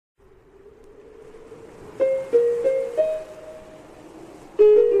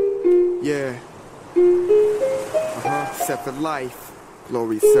Yeah. Set for life.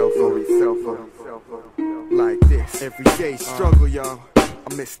 Glory self, like this. Everyday struggle, y'all.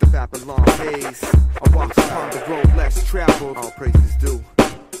 I miss the Babylon days. I walk upon the road less traveled. All praises due.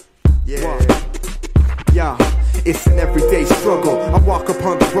 Yeah, it's an everyday struggle. I walk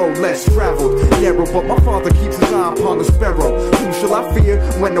upon the road less traveled, narrow, but my father keeps his eye upon the sparrow. Whom shall I fear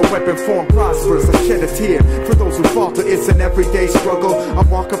when no weapon form prospers? I shed a tear for those who falter. It's an everyday struggle. I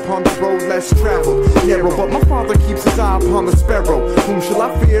walk upon the road less traveled, narrow, but my father keeps his eye upon the sparrow. Whom shall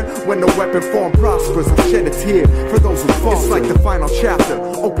I fear when no weapon form prospers? I shed a tear for those who falter. It's like the final chapter.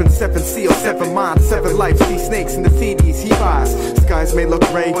 Open 7 seals, 7 minds, 7 lives. These snakes in the CDs he buys. Skies may look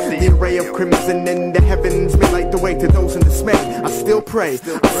gray, the array of crimson in the heavens may light the way to those in dismay. I still pray,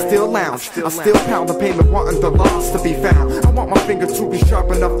 I still lounge, I still pound the pavement, wanting the lost to be found. I want my finger to be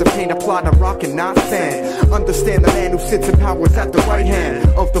sharp enough to paint a plot of rock and not sand. Understand the man who sits in power is at the right hand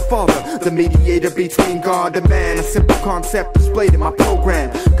of the Father, the mediator between God and man. A simple concept displayed in my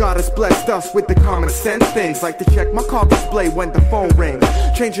program. God has blessed us with the common sense things, like to check my car display when the phone rings,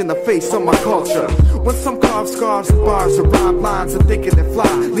 changing the face of my culture. When some carve scars and bars or rhyme lines and thinking they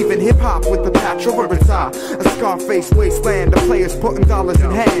fly, leaving hip-hop with the patch over its eye. A Scarface wasteland, the players putting dollars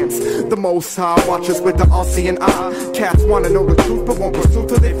in hands. The Most High watches with the all-seeing eye. Cats wanna know the truth but won't pursue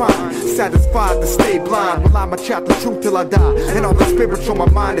till they find. Satisfied to stay blind, well I'ma chat the truth till I die. And all the spiritual, my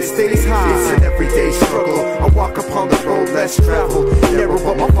mind it stays high. It's an everyday struggle. I walk upon the road less traveled, narrow,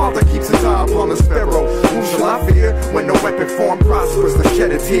 but my father keeps his eye upon the sparrow. Whom shall I fear when no weapon form prospers? To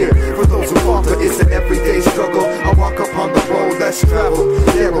shed a tear for those who falter. It's an everyday struggle. I walk upon the road less traveled,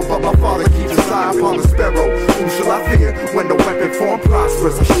 narrow, but my father keeps his eye upon the sparrow. Whom shall I fear when no weapon form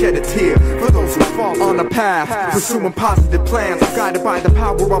prospers? I shed a tear for those who fall on the path, pursuing positive plans, guided by the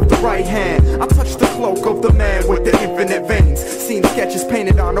power of the right hand. I touch the cloak of the man with the infinite veins, seen sketches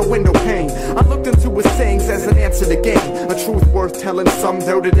painted on a window pane. I looked into his sayings as an answer to game, a truth worth telling. Some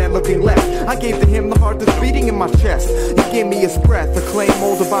doubted and looking left. I gave to him the heart that's beating in my chest. He gave me his breath, a claim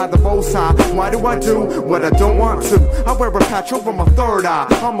molded by the Most High. Why do I do what I don't want to? I wear a patch over my third eye,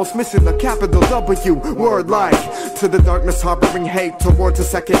 almost missing the capital W. Word like to the darkness harboring hate towards the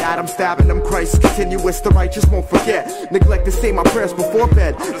second Adam, stabbing them. Christ continuous, the righteous won't forget. Neglect to say my prayers before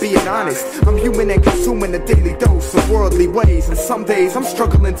bed. Being honest, I'm human and consuming a daily dose of worldly ways, and some days I'm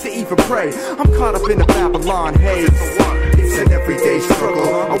struggling to even pray. I'm caught up in the Babylon haze. It's an everyday struggle.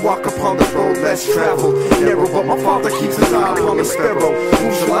 I walk upon the road less traveled, narrow, but my father keeps his eye upon the sparrow.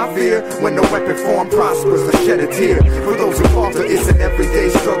 Whom shall I fear when no weapon form prospers? I shed a tear for those who falter. It's an everyday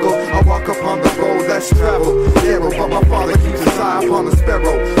struggle. I walk upon the road less traveled, narrow, but my father keeps his eye upon the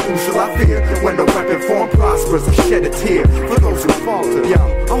sparrow. Whom shall I fear when no weapon form prospers? I shed a tear for those who falter.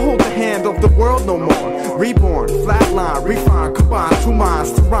 I hold the hand of the world no more. Reborn, flatline, refined, combine 2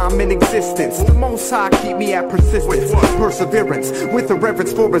 minds to rhyme in existence. The Most High keep me at persistence, perseverance, with a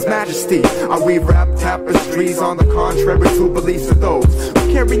reverence for His Majesty. I weave rap tapestries on the contrary to beliefs of those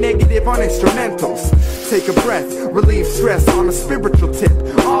who carry negative on instrumentals. Take a breath, relieve stress on a spiritual tip.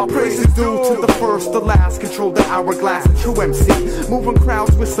 All praise is due to the first, the last. Control the hourglass, a true MC, moving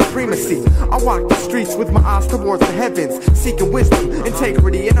crowds with supremacy. I walk the streets with my eyes towards the heavens, seeking wisdom,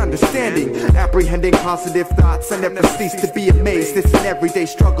 integrity, and understanding. Apprehending positive thoughts, I never cease to be amazed. It's an everyday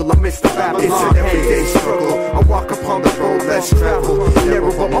struggle. I miss the Babylon. It's an everyday struggle. I walk upon the road less traveled,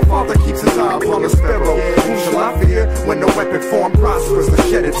 narrow, but my father keeps his eye upon the sparrow. Whom shall I fear when no weapon form prospers? I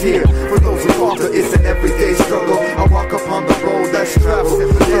shed a tear for those who falter. It's an everyday struggle. I walk upon the road less traveled,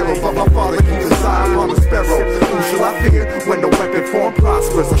 narrow, but my father keeps his eye upon the sparrow. Whom shall I fear when no weapon form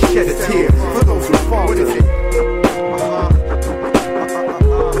prospers? I shed a tear for those who falter.